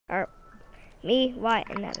Or me, Wyatt,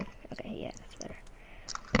 and Nevin. Okay, yeah, that's better.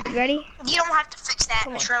 You ready? You don't have to fix that.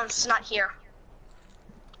 Come on. Miss Reynolds is not here.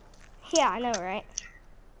 Yeah, I know, right?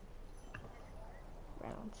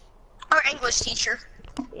 Reynolds. Our English teacher.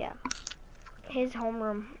 Yeah. His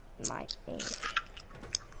homeroom, my English.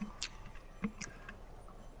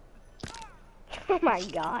 Oh my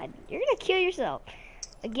god. You're gonna kill yourself.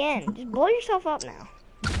 Again, just blow yourself up now.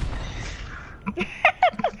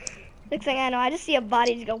 Looks like I know. I just see a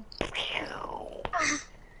body just go.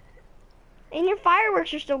 And your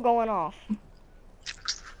fireworks are still going off.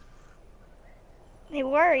 They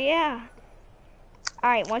were, yeah.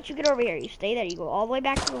 Alright, once you get over here, you stay there. You go all the way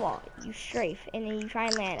back to the wall. You strafe, and then you try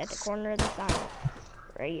and land at the corner of the sign.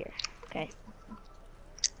 Right here. Okay.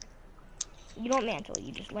 You don't mantle.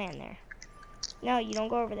 You just land there. No, you don't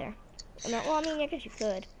go over there. No, well, I mean, I guess you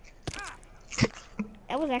could.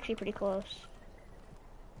 That was actually pretty close.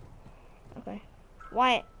 Okay.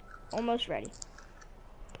 Wyatt, almost ready.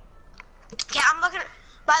 Yeah, I'm looking.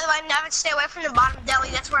 By the way, Nevin, stay away from the bottom deli.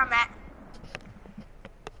 That's where I'm at.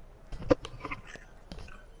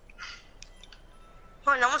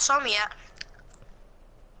 Oh, no one saw me yet.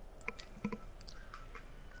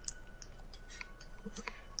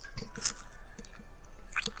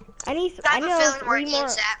 I know feeling where 3 more.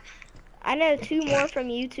 Ian's at. I know 2 more from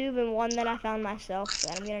YouTube and 1 that I found myself. So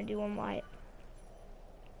I'm gonna do one Wyatt.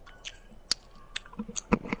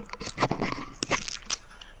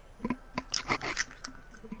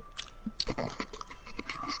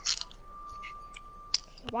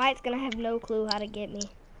 Wyatt's gonna have no clue how to get me.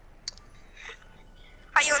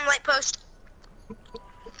 Are you in light post?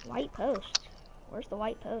 White post. Where's the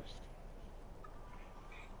white post?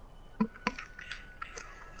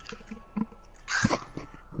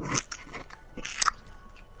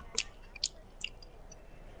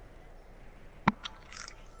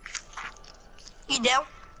 You do?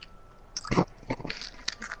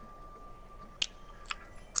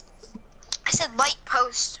 I said light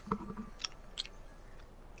post.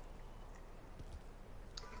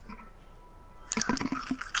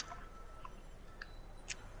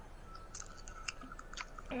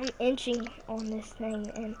 I'm inching on this thing,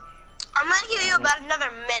 and I'm gonna give you about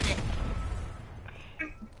another minute.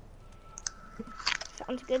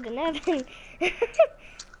 sounds good to Nevin.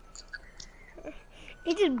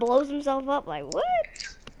 He just blows himself up like, what?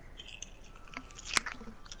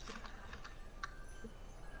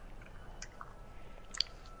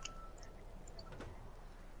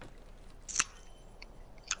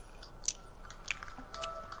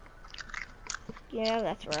 Yeah,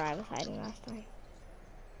 that's where I was hiding last time.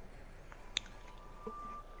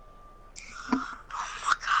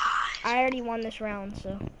 I already won this round,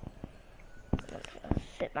 so let's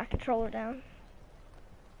sit my controller down.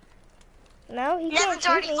 No, he can't Nevin's shoot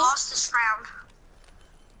already me. lost this round.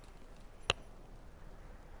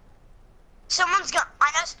 Someone's got.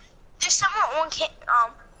 I guess there's someone on.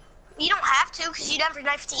 You don't have to because you never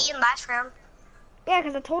knifed Ian last round. Yeah,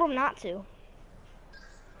 because I told him not to.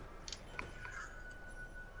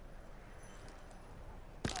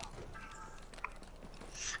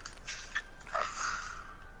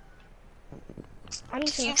 I'm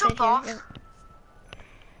just Did gonna you sit jump off? here.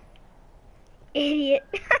 Idiot.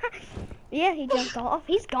 Yeah, he jumped off.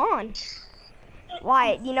 He's gone.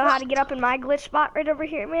 Wyatt, you know how to get up in my glitch spot right over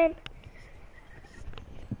here, man?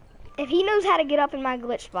 If he knows how to get up in my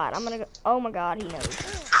glitch spot, I'm gonna go. Oh my god, he knows.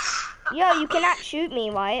 Yo, you cannot shoot me,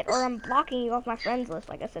 Wyatt, or I'm blocking you off my friends list,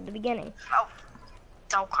 like I said at the beginning. Oh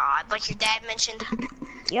God, like your dad mentioned.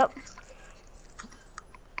 Yep.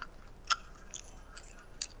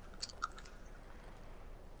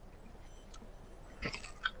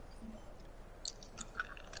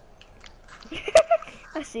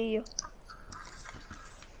 I see you.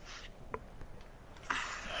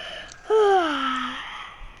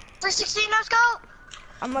 316, let's go.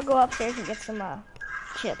 I'm gonna go upstairs and get some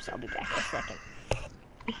chips. I'll be back in a second.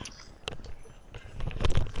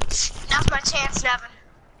 Now's my chance, Nevin.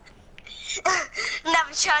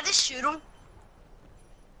 Nevin, try to shoot him.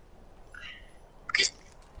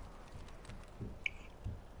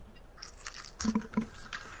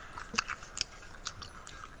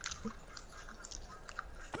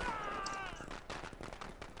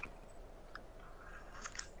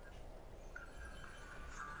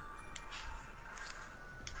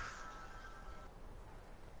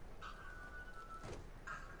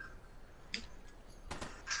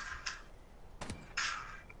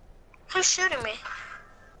 Who's shooting me?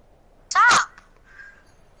 Stop!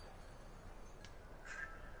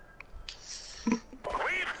 We've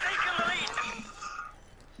taken the lead.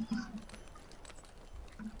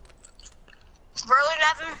 Really,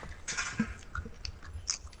 Nevin?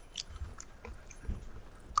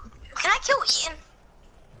 kill Ian?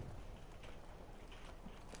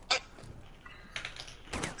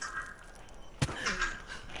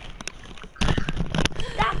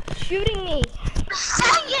 Stop shooting me.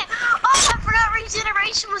 Dang it! Oh, I forgot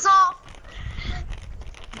regeneration was off.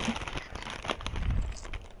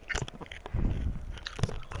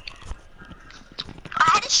 I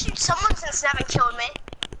had to shoot someone since Nevin killed me.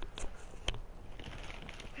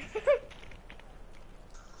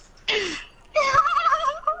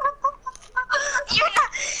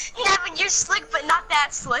 Nevin, you're slick, but not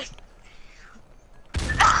that slick.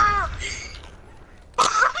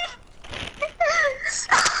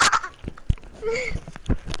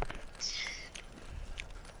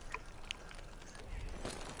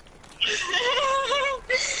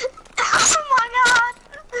 Oh my god!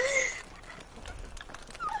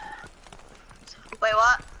 Wait,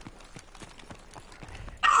 what?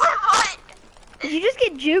 What? Did you just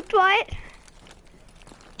get juked, Wyatt?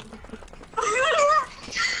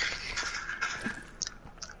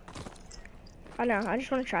 Oh no, I just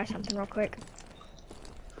want to try something real quick.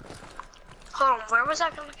 Hold on, where was I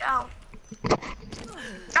gonna go?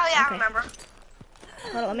 Oh yeah, I Okay. remember.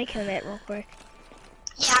 Hold on, let me commit real quick.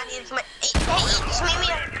 Yeah, I need to commit. Hey, just meet me.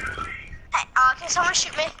 Hey, can someone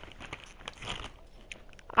shoot me?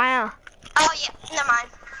 Ah, Oh yeah, never mind.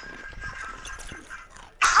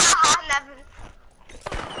 Nevin.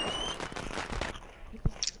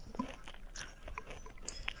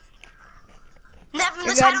 Nevin, you're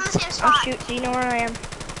let's good. hide on the same I'll spot. shoot so you know where I am.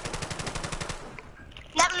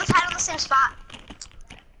 Nevin, let's hide on the same spot.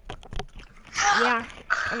 Yeah,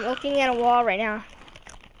 I'm looking at a wall right now.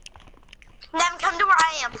 Nevin, come to where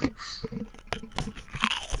I am.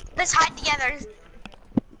 Let's hide together.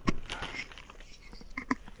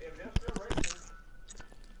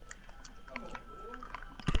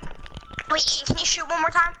 Wait, Ian, can you shoot one more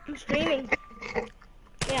time? I'm streaming.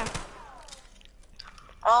 Yeah.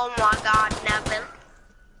 Oh my god, Nevin.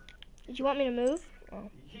 Did you want me to move? Oh.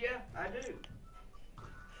 Yeah, I do.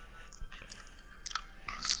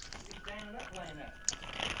 You're standing up playing that.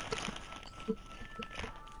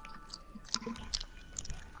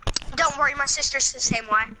 Don't worry, my sister's the same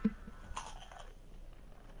way.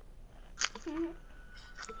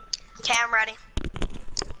 Okay, I'm ready.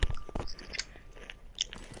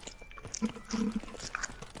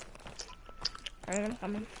 Alright, I'm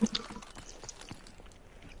coming.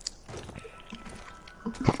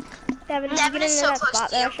 Devin, did you Nevin get is into so that close spot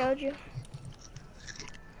to that I you. showed you?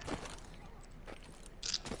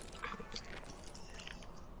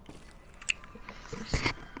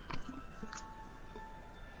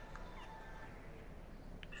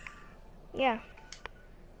 Yeah.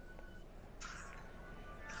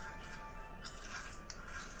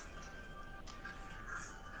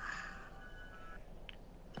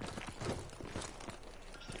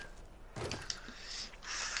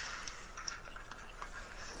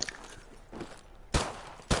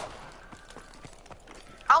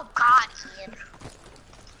 Oh god, Ian.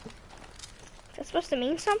 That's supposed to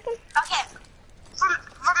mean something? Okay.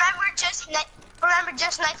 Remember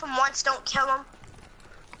just knife him once, don't kill him.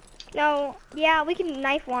 No, yeah, we can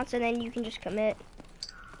knife once and then you can just commit.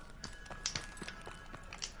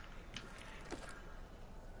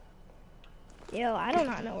 Yo, I do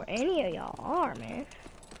not know where any of y'all are, man.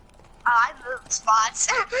 Oh, I moved spots,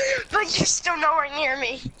 but you're still nowhere near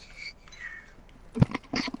me.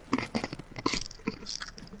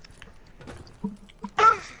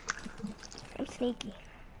 I'm sneaky.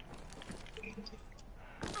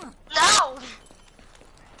 No!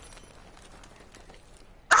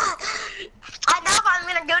 I know if I'm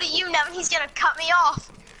gonna go to you now and he's gonna cut me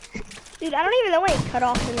off. Dude, I don't even know when it cut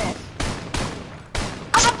off in this.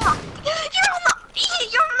 Oh my,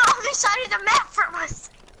 you're on the other side of the map from us.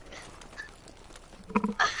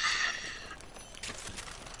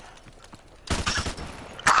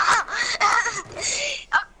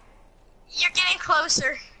 Oh, you're getting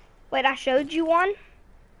closer. Wait, I showed you one?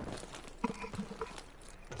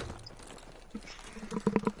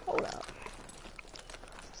 Hold up.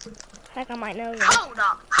 Heck, I might know this. Hold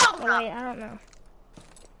up, hold Oh, up. wait, I don't know.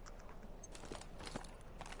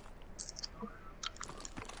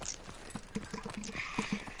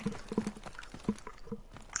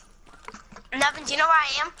 Nevin, do you know where I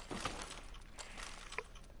am?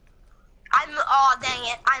 Oh dang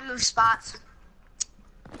it, I moved spots.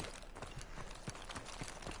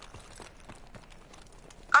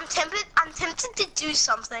 I'm tempted to do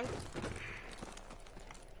something.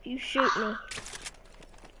 You shoot me.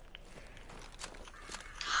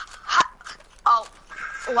 Oh,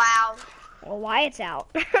 wow. Well, Wyatt's out.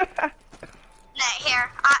 Nah,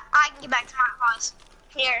 here, I can get back to where I was.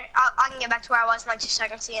 Here, I can get back to where I was in like 2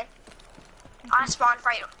 seconds, Ian. I spawned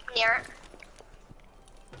right near it.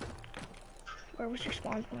 Where was your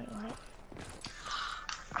spawn point? What?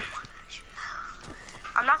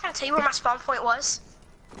 I'm not gonna tell you where my spawn point was.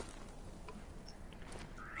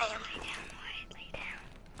 I am. Lay down.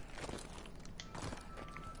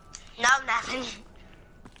 No, nothing.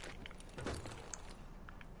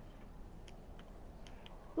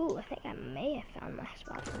 Ooh, I think I may have found my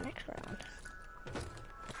spot for the next round.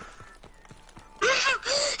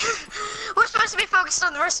 We're supposed to be focused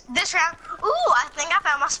on this round. Ooh, I think I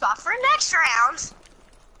found my spot for next round.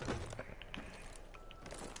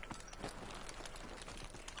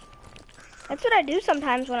 That's what I do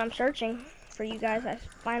sometimes when I'm searching for you guys. I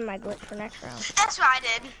find my glitch for next round. That's what I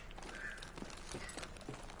did.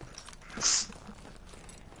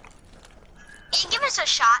 Can you give us a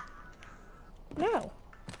shot? No.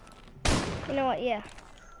 You know what? Yeah.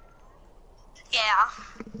 Yeah.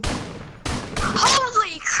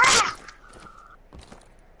 Holy crap!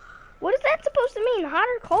 What is that supposed to mean? Hot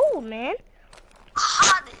or cold, man?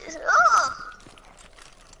 Hot as ugh.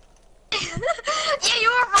 Yeah, you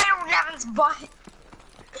were right over Nevin's butt.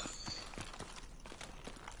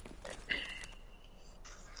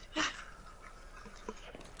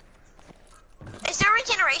 Is there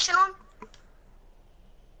regeneration on?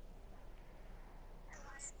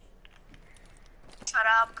 Shut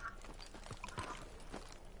up.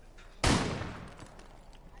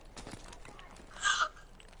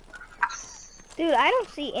 Dude, I don't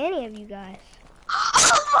see any of you guys.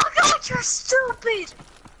 Oh my god, you're stupid!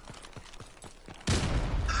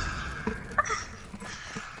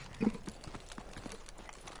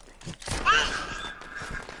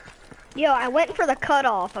 Yo, I went for the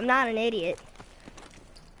cutoff. I'm not an idiot.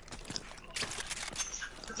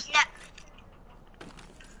 Yeah.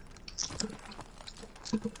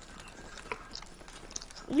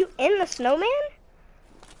 You in the snowman?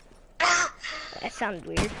 That sounded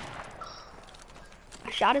weird.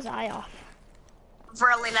 I shot his eye off.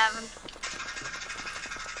 Really, Nevin.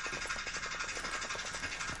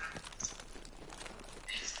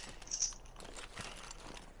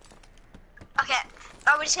 Okay,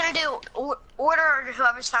 are we just gonna do order or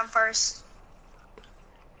whoever's found first?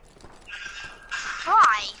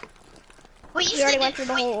 Why? We You already went through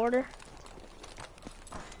the whole order?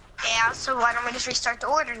 Yeah, so why don't we just restart the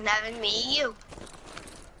order, Nevin, me, and you?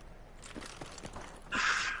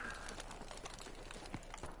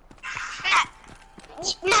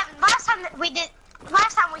 Nevin, last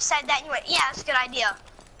time we said that, you went, yeah, that's a good idea.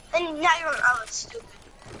 And now you're like, oh, it's stupid.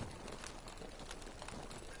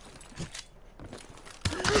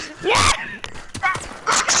 Yeah!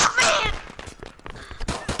 That's man!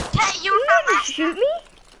 Hey, you You were found never last shoot time. me?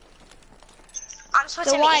 I'm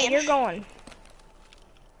switching So why? to Ian. You're going.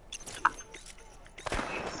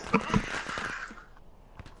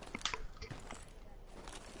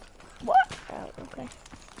 What? Oh, okay.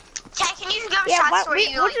 Okay, can you give a Yeah, shot where you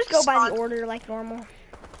we'll like, just go by the spawn? order like normal.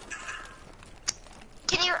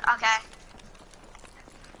 Can you? Okay.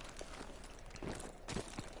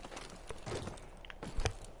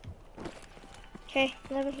 Okay,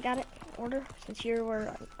 Nevin, got it. Order, since you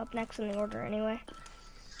were up next in the order anyway.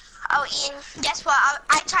 Oh, Ian, guess what?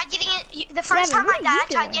 I tried getting it. The first Nevin, time I what are died, you I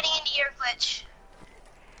tried doing? getting into your glitch.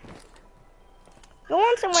 Go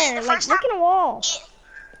on somewhere, The like first look time- in a wall.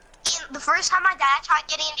 Ian, the first time I died, I tried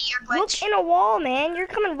getting into your Look glitch. in a wall, man. You're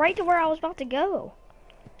coming right to where I was about to go.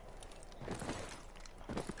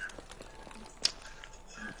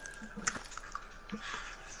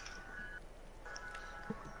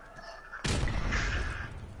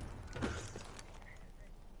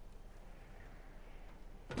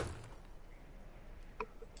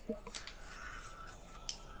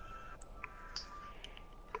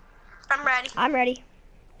 I'm ready. I'm ready.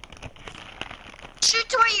 Shoot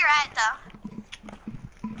to where you're at, though.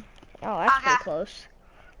 Oh, that's Okay. pretty close.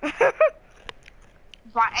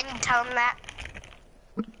 Right, I can tell him that.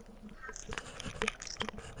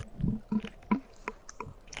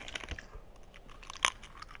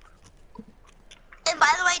 And by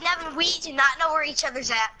the way, Nevin, we do not know where each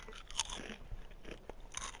other's at.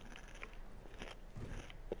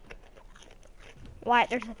 Why?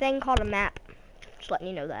 There's a thing called a map. Just letting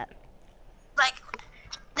you know that. Like,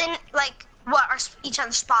 then, like, what each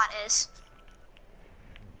other's spot is.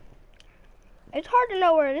 It's hard to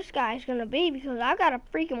know where this guy's gonna be because I've got a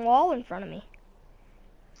freaking wall in front of me.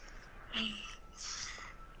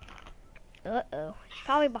 Uh-oh. He's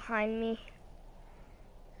probably behind me.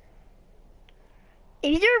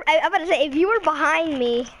 I'm about to say, if you were behind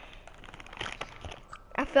me,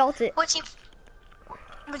 I felt it. What's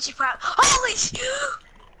you proud? Holy sh!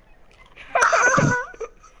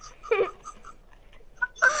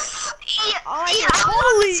 Yeah. Oh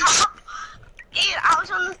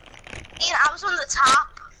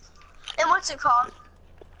what's it called?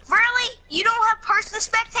 Really? You don't have person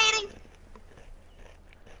spectating?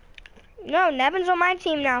 No, Nevin's on my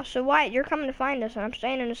team now, so Wyatt, you're coming to find us, and I'm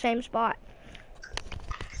staying in the same spot.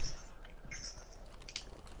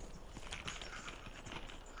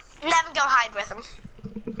 Nevin, go hide with him.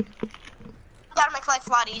 Gotta make life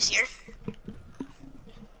a lot easier.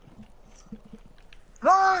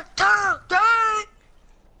 1, 2, 3.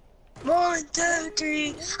 1, 2,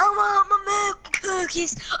 3. I want my milk and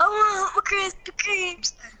cookies. I want my Krispy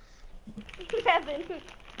Kremes. Nevin.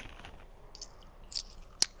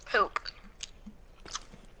 Poop.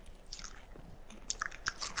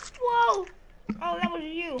 Whoa! Oh, that was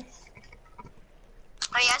you.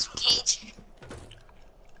 Oh, yeah, some cage.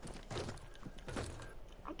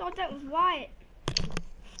 I thought that was Wyatt.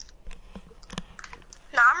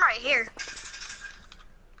 No, I'm right here.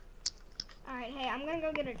 Alright, hey, I'm gonna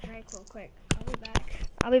go get a drink real quick.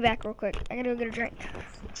 I'll be back real quick. I gotta go get a drink.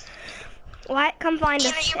 Wyatt, come find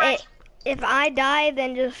Tanner, us. you ready? If I die,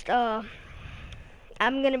 then just, I'm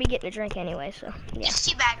gonna be getting a drink anyway, so, yeah. Just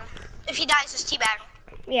teabag him. If he dies, just teabag him.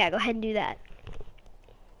 Yeah, go ahead and do that.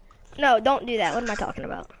 No, don't do that. What am I talking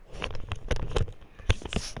about?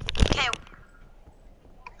 Okay.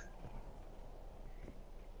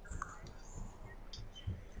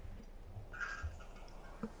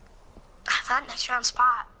 I found next round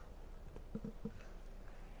spot.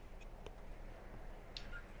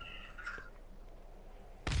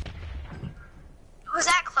 Was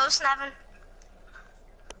that close, Nevin?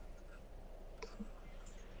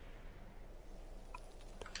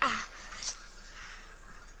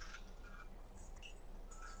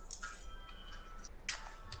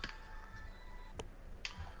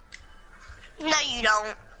 No, you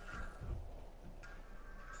don't.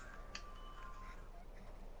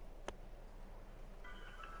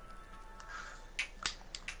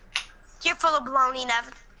 You're full of baloney,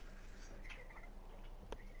 Nevin.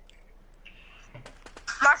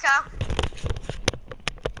 Marco.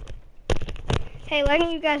 Hey,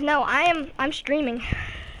 letting you guys know, I'm streaming.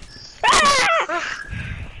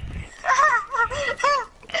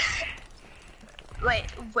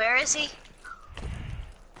 Wait, where is he?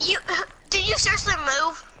 Did you seriously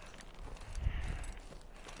move?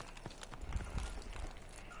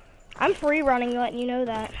 I'm free running, letting you know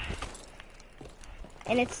that.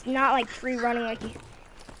 And it's not like free running like you.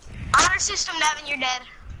 Honor system, Nevin, you're dead.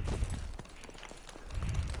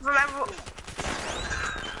 Remember.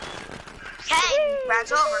 Okay,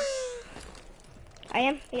 round's over. I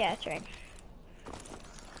am? Yeah, that's right.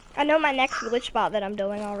 I know my next glitch spot that I'm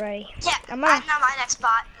doing already. Yeah, I know my next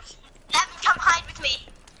spot. Nevin, come hide with me.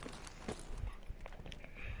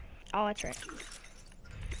 Oh, that's right.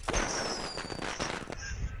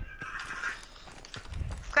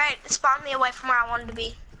 Great, it spawned me away from where I wanted to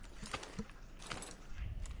be.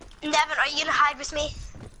 Nevin, are you gonna hide with me?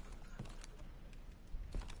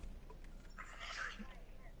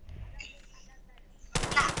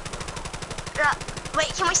 Wait,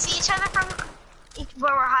 can we see each other from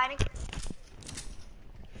where we're hiding? Get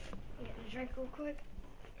a drink real quick.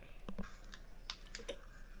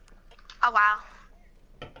 Oh wow.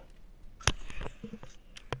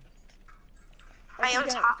 Hope I you on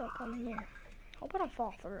guys top. don't come in here. Hope I don't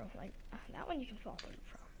fall through. Like, that one you can fall through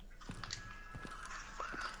from.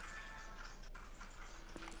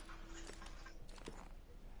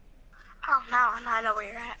 Oh no, I know where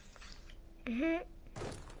you're at. Mm-hmm.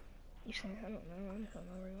 You say, I don't know where you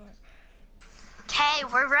are. Okay,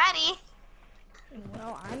 we're ready.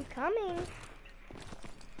 Well, I'm coming.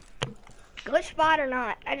 Glitch spot or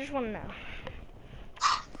not, I just want to know.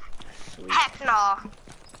 Sweet. Heck no.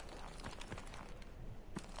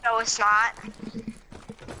 No, it's not.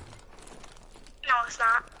 No, it's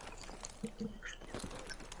not.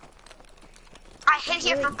 I hid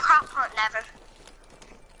here for prop hunt, Nevin.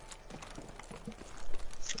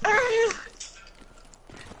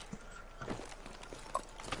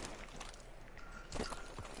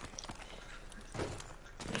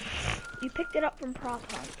 You picked it up from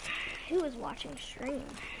prop hunt. Who is watching stream?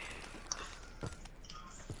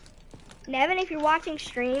 Nevin, if you're watching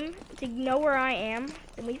stream to know where I am,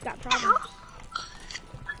 then we've got problems.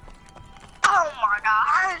 Oh my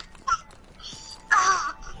god.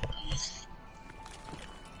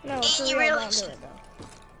 No, for you real, really don't do it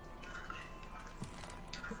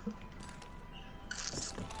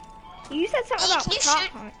though. You said something about Can you prop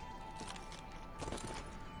shoot? hunt.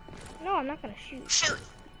 No, I'm not gonna shoot. Shoot.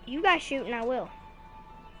 You guys shoot and I will.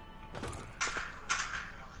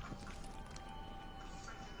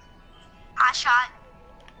 I shot.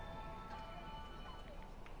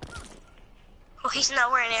 Well, he's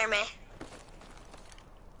nowhere near me.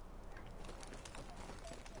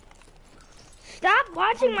 Stop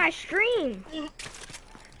watching my stream.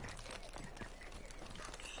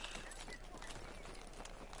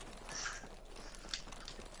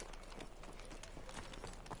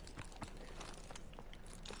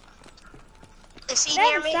 Is he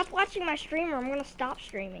near Nevin, me? stop watching my stream or I'm gonna stop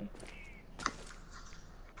streaming.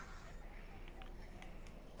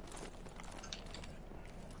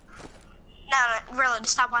 No, really,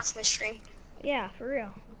 just stop watching the stream. Yeah, for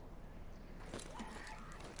real.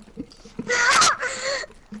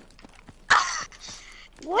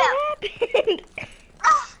 What happened?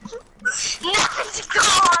 Nevin's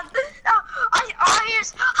gone.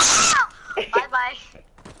 Bye bye.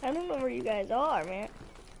 I don't know where you guys are, man.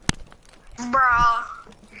 Bruh.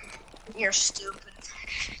 You're stupid.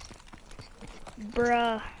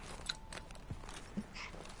 Bruh.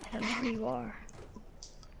 I don't know who you are.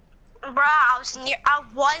 Bruh, I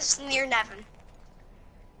was near Nevin.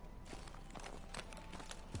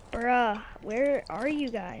 Bruh, where are you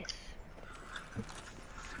guys?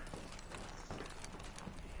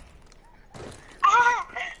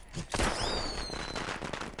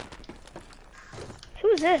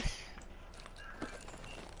 Who's this?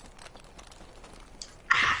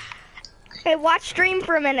 Hey, watch stream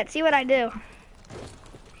for a minute, see what I do.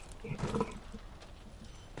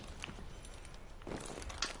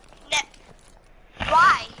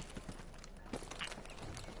 Why?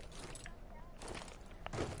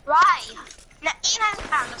 Why? Now, Ian hasn't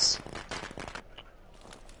found us.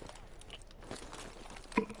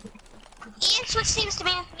 Ian switch teams to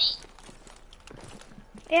be with me.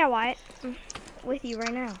 Yeah, Wyatt. I'm with you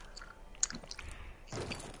right now.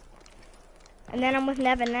 And then I'm with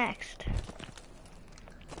Nevin next.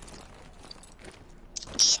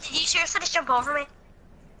 Ian, did you seriously just jump over me?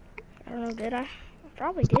 I don't know, did I? I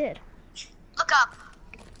probably did. Look up.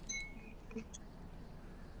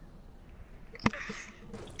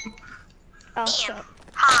 Oh, Ian, so,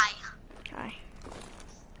 hi. hi.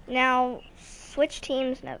 Now, switch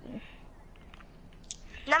teams, Nevin.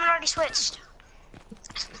 Nevin already switched.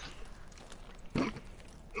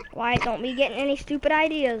 Wyatt, don't be getting any stupid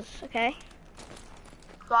ideas, okay?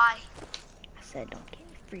 Why? I said don't get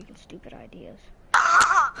any freaking stupid ideas.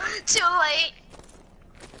 Too late.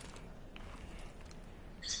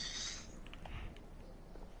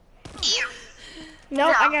 Ian.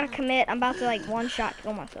 Nope, No. I gotta commit. I'm about to like one shot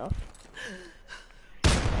kill myself.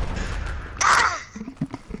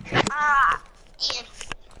 Ian.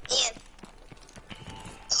 Ian.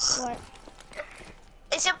 What?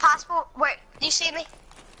 Is it possible? Wait, do you see me?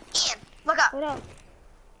 Ian, look up. What up?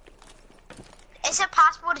 Is it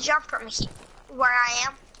possible to jump from where I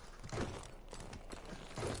am?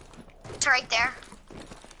 To right there.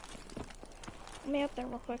 Let me up there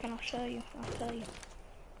real quick and I'll show you. I'll tell you.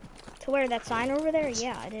 To where that sign over there?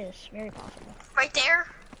 Yeah, it is. Very possible. Right there?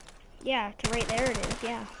 Yeah, to right there it is,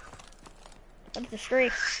 yeah. But it's a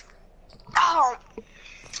strafe. Oh,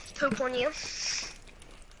 poop on you.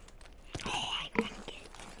 Oh, I gotta get it.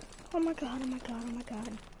 Oh my god, oh my god, oh my god.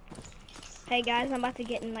 Hey guys, I'm about to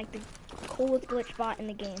get in like the coolest glitch spot in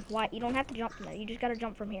the game. Why? You don't have to jump from there. You just gotta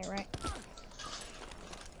jump from here, right?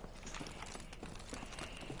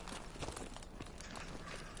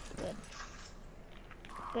 Good.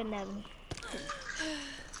 Good, Nevin.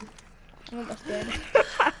 I'm almost dead.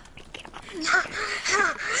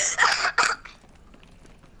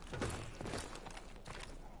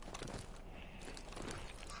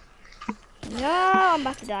 No, I'm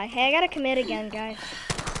about to die. Hey, I gotta commit again, guys.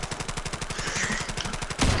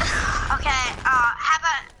 Okay,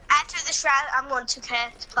 after this round, I'm going to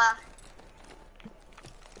play.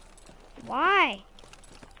 Why?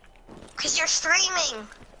 Because you're streaming.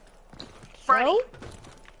 So?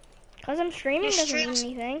 Because I'm streaming Your doesn't mean streams-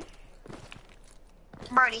 anything.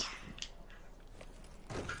 Birdie.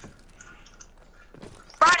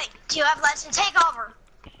 Birdie, do you have lesson? Take over.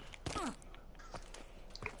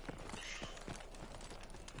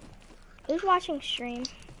 Who's watching stream?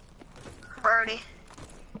 Birdie.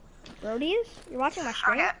 Brody is? You're watching my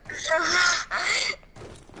stream? Okay.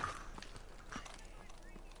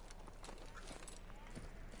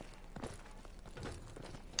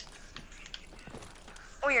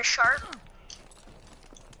 Oh, you're sharp.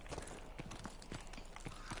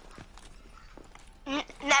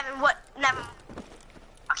 Nevin, what? Nevin.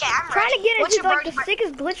 Okay, I'm ready. Trying to get What's into your like the birdie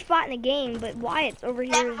sickest glitch spot in the game, but Wyatt's over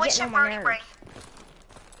here Nevin, is what's getting your on my birdie nerves. bring?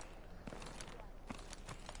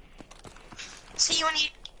 See you when you.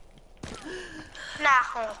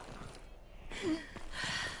 No.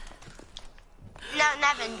 No,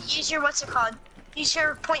 Nevin, use your what's it called? Use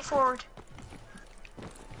your point forward.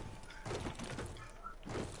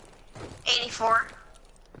 84.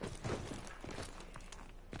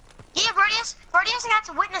 Yeah, Brodius, Brody doesn't have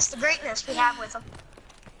to witness the greatness we have with him.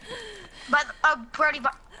 But, Brody,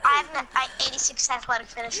 I have an 86 athletic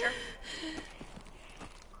finisher.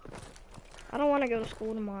 I don't want to go to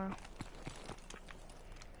school tomorrow.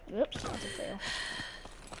 Oops, that's a fail.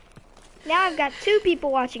 Now I've got 2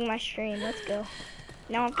 people watching my stream. Let's go.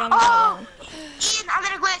 Now I've done Oh! one. Ian, I'm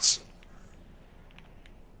in a glitch.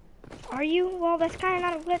 Are you? Well, that's kind of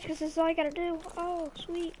not a glitch because this is all I gotta do. Oh,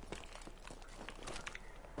 sweet.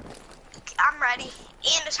 I'm ready.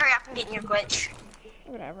 Ian, just hurry up and get in your glitch.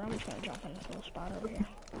 Whatever, I'm just gonna jump in this little spot over here.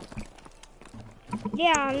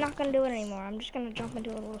 Yeah, I'm not gonna do it anymore. I'm just gonna jump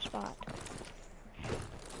into a little spot.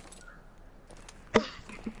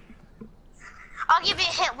 I'll give you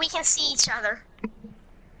a hint. We can see each other.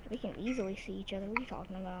 We can easily see each other. What are you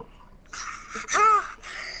talking about?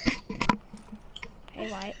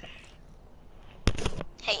 Hey, White.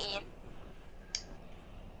 Hey, Ian.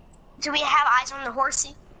 Do we have eyes on the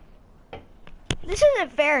horsey? This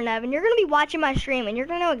isn't fair, Nevin. You're gonna be watching my stream and you're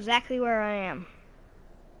gonna know exactly where I am.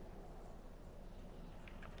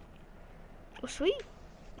 Oh, sweet.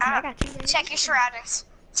 I got 2 Check your surroundings.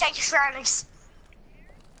 Check your surroundings.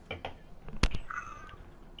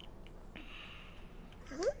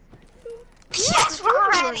 Yes, we're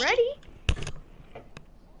ready.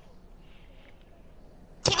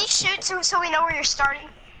 Can you shoot so we know where you're starting?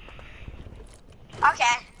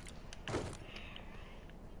 Okay.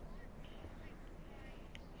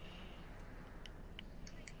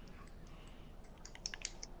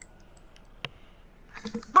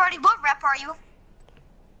 Brody, what rep are you?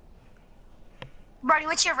 Brody,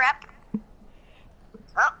 what's your rep?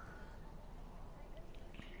 Oh.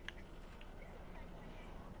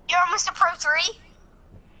 You're almost a pro 3?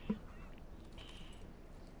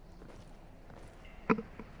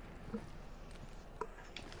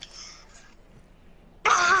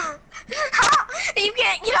 You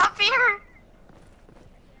can't get up here.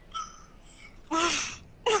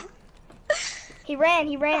 He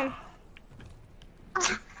ran.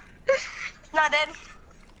 Not dead.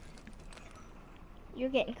 You're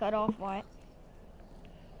getting cut off, Wyatt.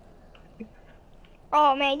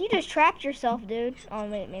 Oh, man, you just trapped yourself, dude. Oh,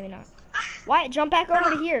 wait, maybe not. Wyatt, jump back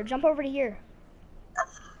over to here. Jump over to here.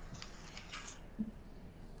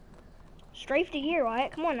 Strafe to here,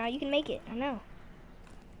 Wyatt. Come on now, you can make it. I know.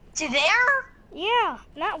 To there? Yeah,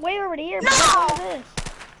 not way over to here, but No! over this.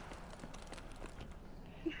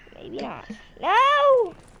 Maybe not.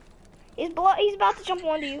 No! He's about to jump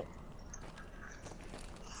onto you.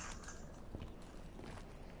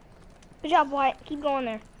 Good job, Wyatt. Keep going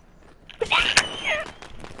there.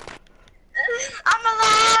 I'm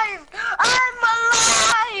alive! I'm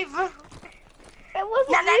alive! That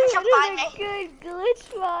wasn't Now then, you. come It find was a good glitch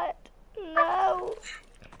spot. No.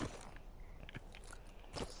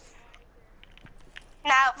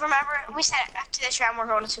 Now, remember, we said after this round we're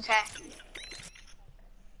going to 2K.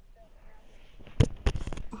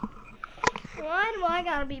 Why do I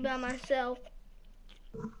gotta be by myself?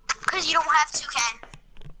 Because you don't have 2K.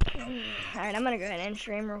 Alright, I'm gonna go ahead and end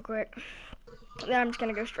stream real quick. Then I'm just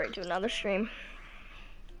gonna go straight to another stream.